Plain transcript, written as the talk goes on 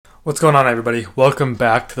What's going on, everybody? Welcome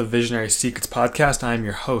back to the Visionary Secrets Podcast. I'm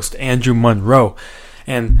your host, Andrew Monroe,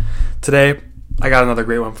 and today I got another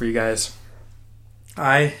great one for you guys.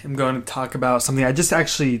 I am going to talk about something I just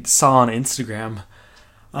actually saw on Instagram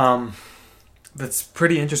that's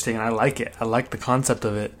pretty interesting, and I like it. I like the concept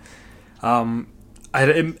of it.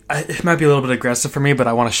 It might be a little bit aggressive for me, but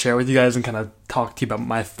I want to share with you guys and kind of talk to you about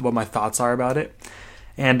what my thoughts are about it.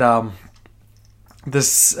 And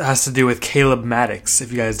this has to do with Caleb Maddix.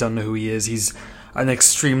 If you guys don't know who he is, he's an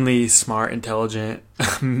extremely smart, intelligent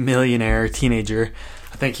millionaire teenager.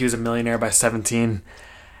 I think he was a millionaire by 17.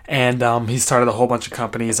 And he started a whole bunch of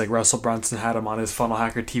companies, like Russell Brunson had him on his Funnel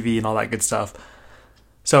Hacker TV and all that good stuff.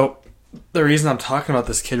 So the reason I'm talking about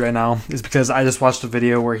this kid right now is because I just watched a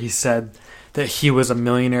video where he said that he was a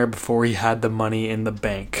millionaire before he had the money in the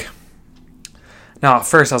bank. Now, at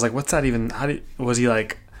first, I was like, what's that even? Was he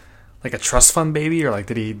like a trust fund baby, or like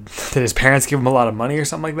did his parents give him a lot of money or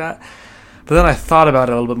something like that? But then I thought about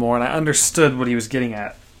it a little bit more, and I understood what he was getting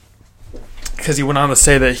at, because he went on to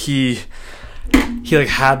say that he like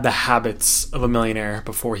had the habits of a millionaire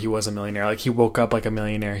before he was a millionaire. Like, he woke up like a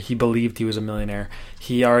millionaire. He believed he was a millionaire.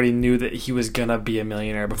 He already knew that he was gonna be a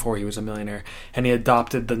millionaire before he was a millionaire, and he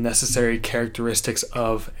adopted the necessary characteristics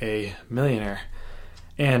of a millionaire.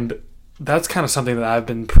 And that's kind of something that I've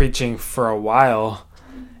been preaching for a while,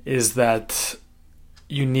 is that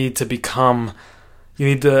you need to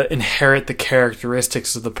inherit the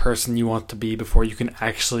characteristics of the person you want to be before you can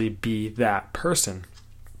actually be that person.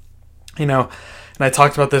 You know, and I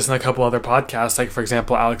talked about this in a couple other podcasts. Like, for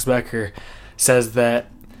example, Alex Becker says that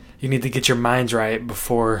you need to get your mind right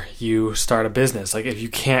before you start a business. Like, if you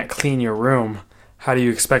can't clean your room, how do you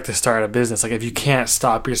expect to start a business? Like, if you can't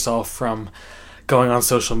stop yourself from going on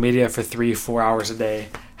social media for 3-4 hours a day,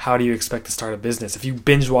 how do you expect to start a business? If you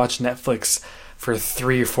binge watch Netflix for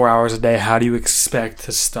 3 or 4 hours a day, how do you expect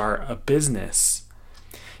to start a business?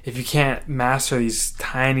 If you can't master these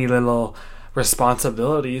tiny little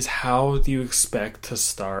responsibilities, how do you expect to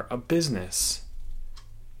start a business?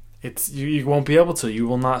 You won't be able to. You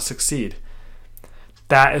will not succeed.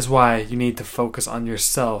 That is why you need to focus on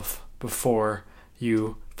yourself before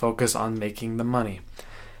you focus on making the money.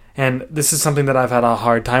 And this is something that I've had a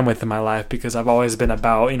hard time with in my life, because I've always been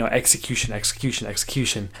about,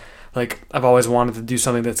 execution. Like, I've always wanted to do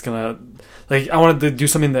something that's I wanted to do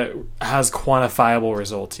something that has quantifiable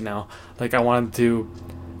results, Like, I wanted to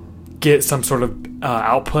get some sort of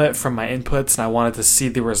output from my inputs, and I wanted to see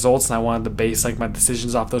the results, and I wanted to base, my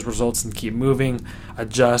decisions off those results and keep moving,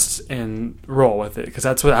 adjust, and roll with it. Because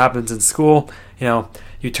that's what happens in school.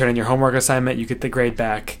 You turn in your homework assignment, you get the grade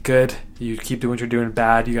back, good. You keep doing what you're doing,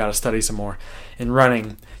 bad, you got to study some more. In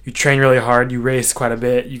running, you train really hard, you race quite a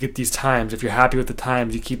bit, you get these times. If you're happy with the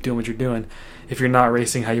times, you keep doing what you're doing. If you're not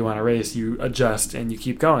racing how you want to race, you adjust and you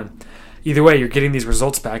keep going. Either way, you're getting these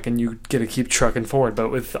results back, and you get to keep trucking forward.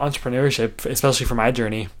 But with entrepreneurship, especially for my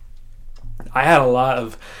journey, I had a lot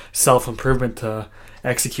of self-improvement to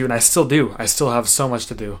execute, and I still do. I still have so much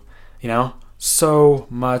to do, so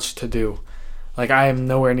much to do. Like, I am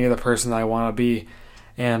nowhere near the person that I want to be,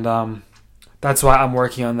 and that's why I'm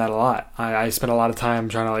working on that a lot. I spend a lot of time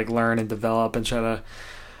trying to learn and develop and try to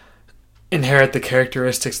inherit the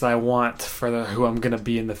characteristics that I want for who I'm going to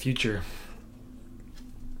be in the future.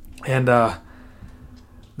 And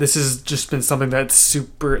this has just been something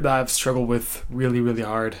that I've struggled with really, really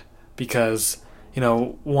hard, because,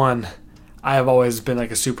 one, I have always been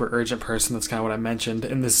a super urgent person. That's kind of what I mentioned.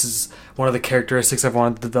 And this is one of the characteristics I've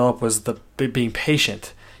wanted to develop, was the being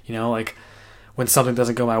patient. When something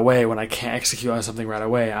doesn't go my way, when I can't execute on something right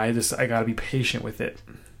away, I got to be patient with it.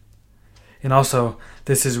 And also,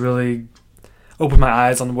 this has really opened my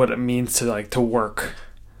eyes on what it means to work.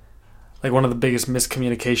 One of the biggest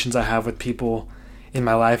miscommunications I have with people in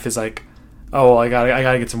my life is I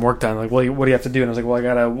gotta get some work done. What do you have to do? And I was like,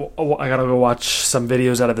 I gotta go watch some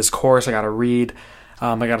videos out of this course. I gotta read.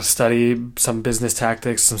 I gotta study some business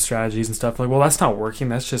tactics, some strategies and stuff. That's not working.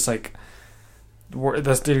 That's just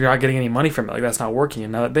you're not getting any money from it. That's not working.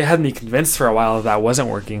 And they had me convinced for a while that wasn't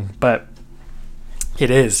working, but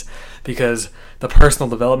it is, because the personal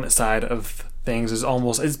development side of things is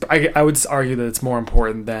I would argue that it's more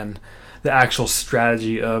important than the actual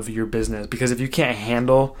strategy of your business. Because if you can't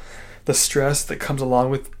handle the stress that comes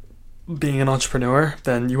along with being an entrepreneur,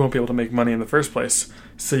 then you won't be able to make money in the first place.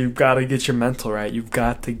 So you've got to get your mental right. You've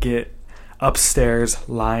got to get upstairs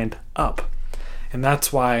lined up. And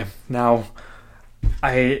that's why now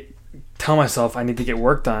I tell myself I need to get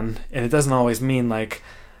work done. And it doesn't always mean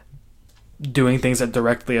doing things that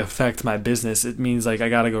directly affect my business. It means like I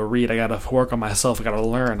got to go read, I got to work on myself, I got to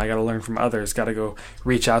learn from others, got to go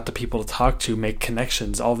reach out to people to talk to, make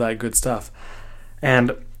connections, all that good stuff.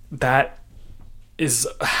 And that is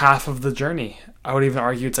half of the journey. I would even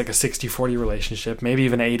argue it's like a 60-40 relationship, maybe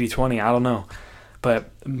even 80-20, I don't know.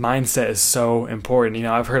 But mindset is so important. You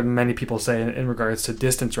know, I've heard many people say in regards to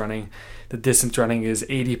distance running, the distance running is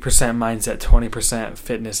 80% mindset, 20%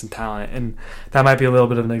 fitness and talent. And that might be a little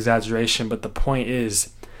bit of an exaggeration, but the point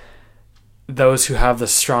is those who have the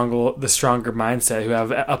stronger mindset, who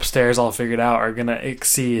have upstairs all figured out, are going to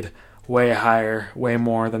exceed way higher, way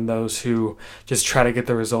more than those who just try to get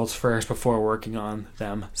the results first before working on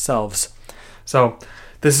themselves. So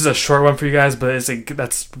this is a short one for you guys, but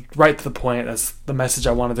that's right to the point. That's the message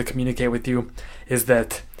I wanted to communicate with you, is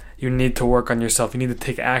that you need to work on yourself. You need to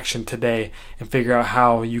take action today and figure out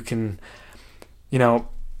how you can, how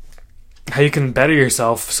you can better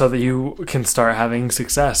yourself so that you can start having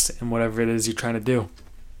success in whatever it is you're trying to do.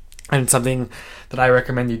 And something that I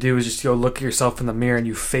recommend you do is just go look at yourself in the mirror and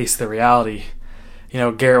you face the reality.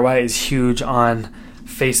 Garrett White is huge on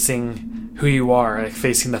facing who you are, like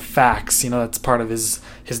facing the facts. That's part of his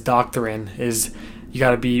doctrine, is you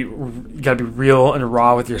gotta be real and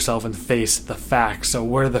raw with yourself and face the facts. So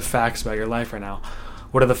what are the facts about your life right now?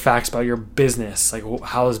 What are the facts about your business? Like,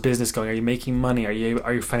 how is business going? Are you making money? Are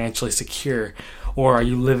you financially secure? Or are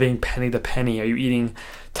you living penny to penny? Are you eating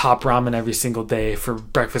top ramen every single day for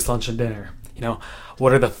breakfast, lunch, and dinner?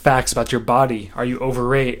 What are the facts about your body? Are you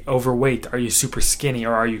overweight? Are you super skinny?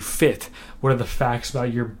 Or are you fit? What are the facts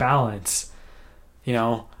about your balance?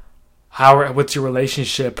 What's your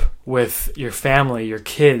relationship with your family, your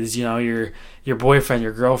kids, your boyfriend,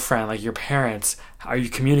 your girlfriend, like your parents? Are you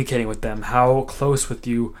communicating with them? How close with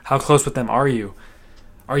them are you?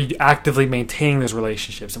 Are you actively maintaining those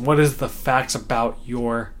relationships? And what is the facts about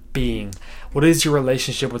your being? What is your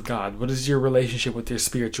relationship with God? What is your relationship with your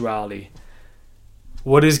spirituality?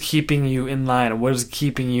 What is keeping you in line? What's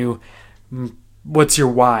your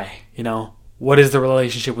why? What is the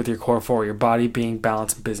relationship with your core four, your body, being,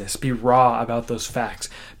 balance, and business? Be raw about those facts.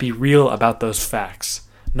 Be real about those facts.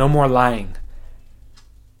 No more lying.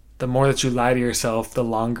 The more that you lie to yourself, the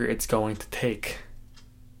longer it's going to take.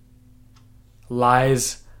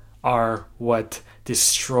 Lies are what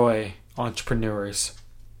destroy entrepreneurs.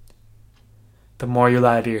 The more you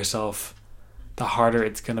lie to yourself, the harder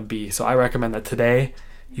it's going to be. So I recommend that today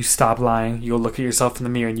you stop lying, you look at yourself in the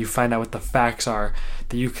mirror, and you find out what the facts are,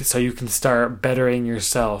 so you can start bettering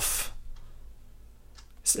yourself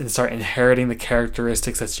and start inheriting the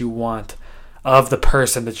characteristics that you want of the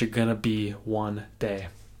person that you're going to be one day.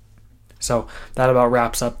 So that about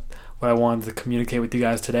wraps up what I wanted to communicate with you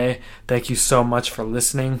guys today. Thank you so much for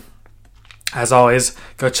listening. As always,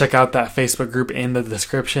 go check out that Facebook group in the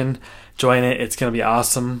description. Join it. It's going to be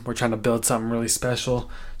awesome. We're trying to build something really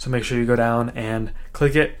special. So make sure you go down and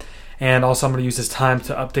click it. And also, I'm going to use this time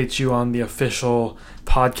to update you on the official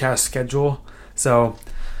podcast schedule. So,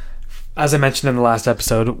 as I mentioned in the last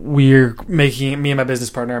episode, me and my business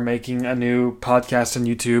partner are making a new podcast and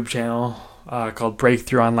YouTube channel called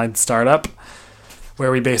Breakthrough Online Startup,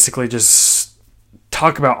 where we basically just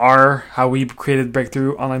talk about how we created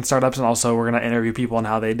Breakthrough Online Startups, and also we're going to interview people on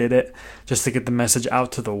how they did it, just to get the message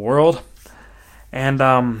out to the world. And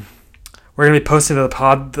we're going to be posting the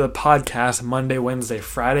podcast Monday, Wednesday,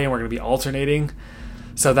 Friday, and we're going to be alternating.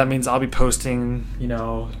 So that means I'll be posting,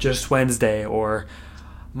 just Wednesday, or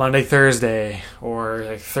Monday, Thursday, or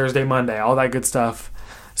like Thursday, Monday, all that good stuff.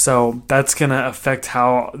 So that's going to affect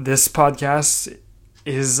how this podcast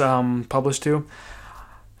is published too.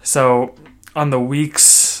 So on the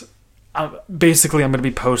weeks, basically I'm going to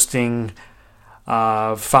be posting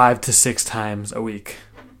 5 to 6 times a week.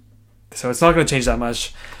 So it's not going to change that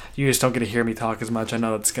much. You just don't get to hear me talk as much. I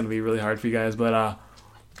know it's going to be really hard for you guys, but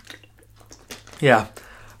yeah, I'm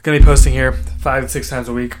going to be posting here 5 to 6 times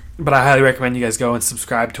a week. But I highly recommend you guys go and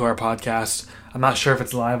subscribe to our podcast. I'm not sure if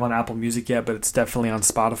it's live on Apple Music yet, but it's definitely on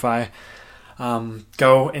Spotify.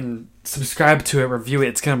 Go and subscribe to it, review it.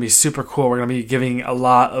 It's going to be super cool. We're going to be giving a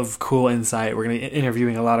lot of cool insight. We're going to be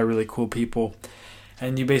interviewing a lot of really cool people.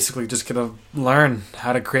 And you basically just get to learn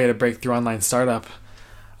how to create a breakthrough online startup.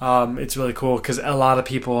 It's really cool because a lot of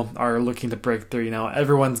people are looking to break through.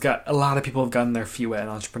 A lot of people have gotten their feet wet in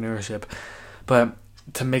entrepreneurship. But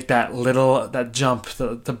to make that jump,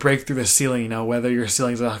 to break through the ceiling, whether your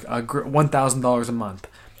ceiling is $1,000 a month,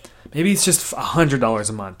 maybe it's just $100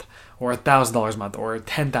 a month, or $1,000 a month, or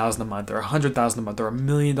 $10,000 a month, or $100,000 a month, or $1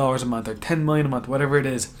 million a month, or $10 million a month, whatever it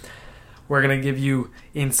is. We're going to give you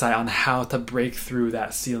insight on how to break through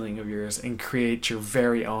that ceiling of yours and create your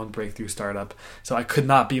very own breakthrough startup. So I could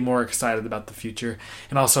not be more excited about the future.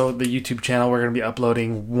 And also the YouTube channel, we're going to be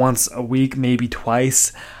uploading once a week, maybe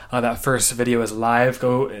twice. That first video is live.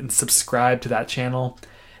 Go and subscribe to that channel.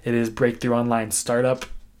 It is Breakthrough Online Startup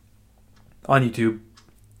on YouTube.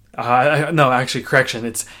 No, actually, correction.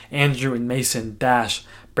 It's Andrew and Mason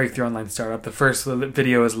Breakthrough Online Startup. The first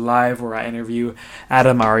video is live where I interview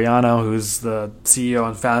Adam Ariano, who's the CEO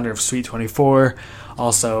and founder of Suite24.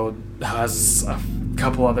 Also has a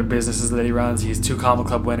couple other businesses that he runs. He's 2 Comma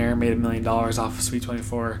Club winner, made $1 million off of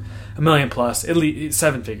Suite24, $1 million plus, at least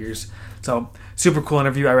 7 figures. So super cool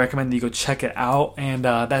interview. I recommend that you go check it out. And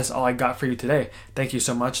that's all I got for you today. Thank you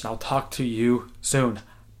so much, and I'll talk to you soon.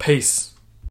 Peace.